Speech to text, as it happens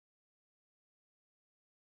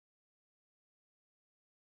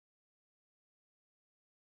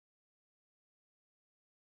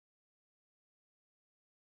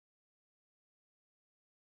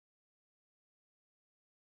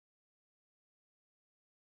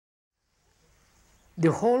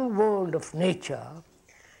The whole world of nature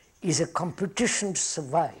is a competition to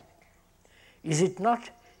survive. Is it not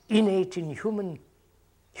innate in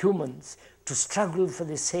humans to struggle for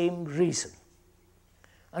the same reason?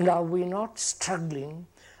 And are we not struggling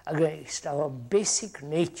against our basic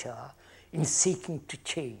nature in seeking to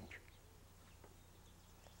change?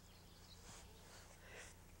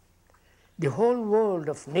 The whole world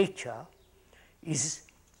of nature is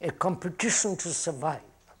a competition to survive.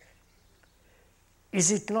 Is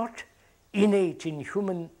it not innate in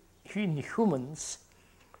humans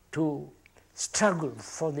to struggle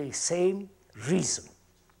for the same reason?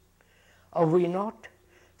 Are we not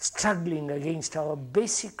struggling against our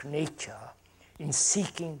basic nature in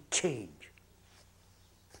seeking change?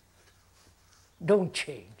 Don't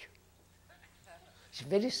change. It's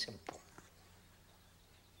very simple.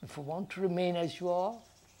 If you want to remain as you are,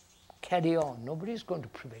 carry on. Nobody is going to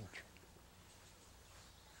prevent you.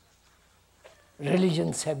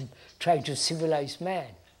 Religions have tried to civilize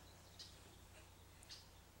man,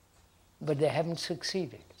 but they haven't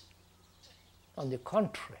succeeded. On the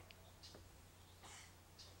contrary,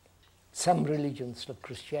 some religions like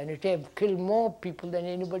Christianity have killed more people than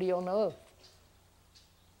anybody on earth.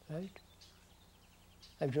 Right?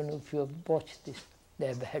 I don't know if you have watched this. They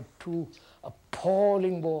have had 2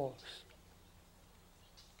 appalling wars.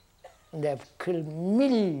 And they have killed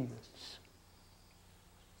millions.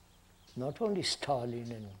 Not only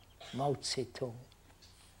Stalin and Mao Zedong.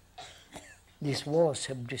 These wars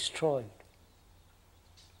have destroyed.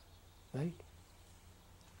 Right?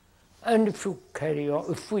 And if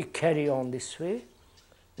we carry on this way,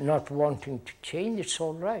 not wanting to change, it's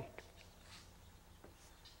all right.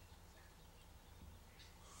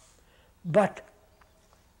 But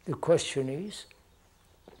the question is,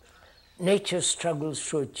 nature struggles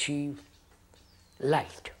to achieve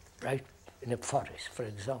light, right, in a forest, for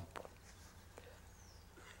example.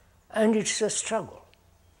 And it's a struggle,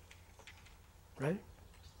 right?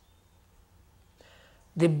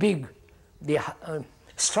 The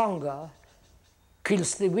stronger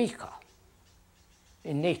kills the weaker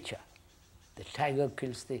in nature. The tiger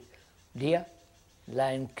kills the deer,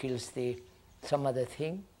 lion kills some other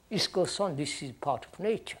thing. This goes on. This is part of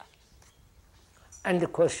nature. And the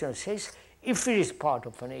question says, if it is part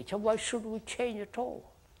of nature, why should we change at all?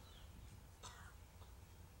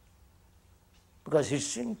 Because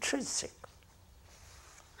it's intrinsic.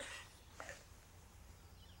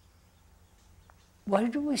 Why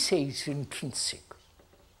do we say it's intrinsic?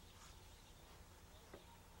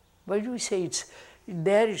 Why do we say it's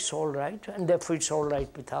all right, and therefore it's all right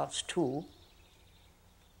with us too?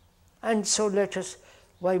 And so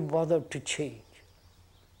why bother to change?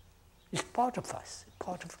 It's part of us,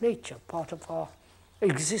 part of nature, part of our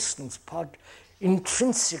existence,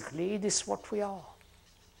 intrinsically this is what we are.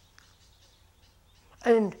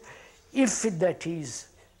 And if that is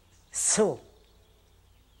so,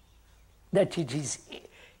 that it is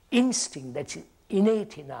instinct, that is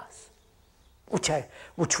innate in us,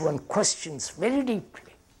 which one questions very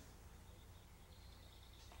deeply,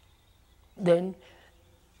 then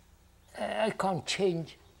I can't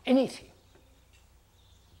change anything.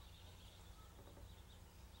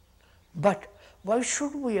 But why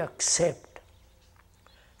should we accept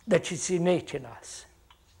that it's innate in us?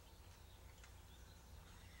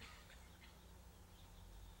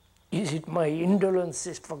 Is it my indolence?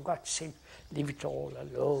 For God's sake, leave it all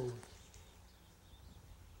alone.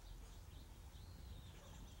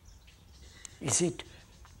 Is it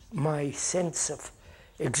my sense of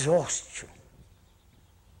exhaustion?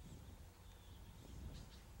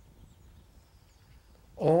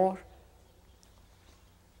 Or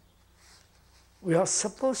we are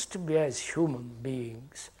supposed to be, as human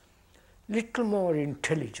beings, little more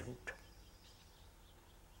intelligent,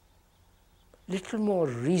 little more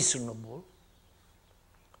reasonable,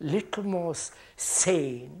 little more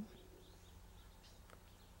sane,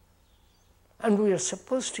 and we are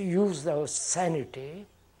supposed to use our sanity,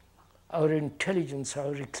 our intelligence,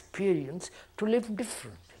 our experience to live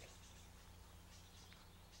differently.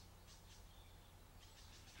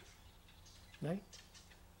 Right?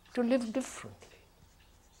 To live differently.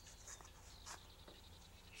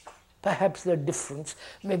 Perhaps the difference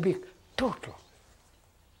may be total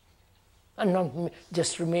and not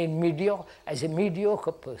just remain as a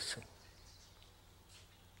mediocre person,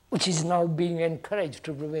 which is now being encouraged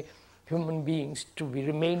to remain human beings to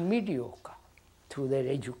remain mediocre through their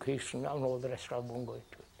education and all the rest. I won't go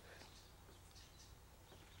into it.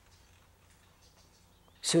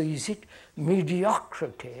 So is it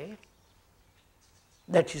mediocrity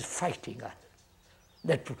that is fighting us,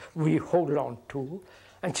 that we hold on to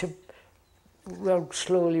and say, we're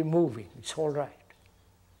slowly moving, it's all right.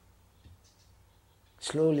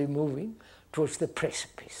 slowly moving towards the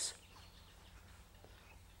precipice.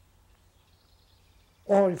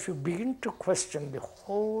 Or if you begin to question the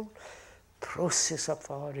whole process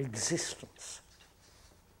of our existence,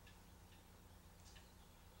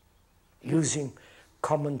 using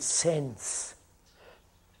common sense,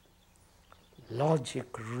 logic,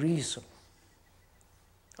 reason,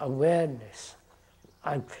 awareness,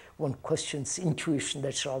 and one questions intuition,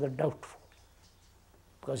 that's rather doubtful,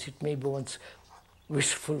 because it may be one's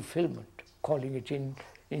wish fulfillment, calling it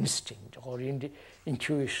instinct or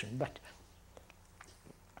intuition, but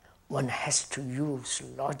one has to use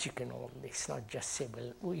logic in all this, not just say,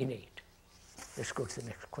 well, innate. Let's go to the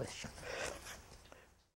next question.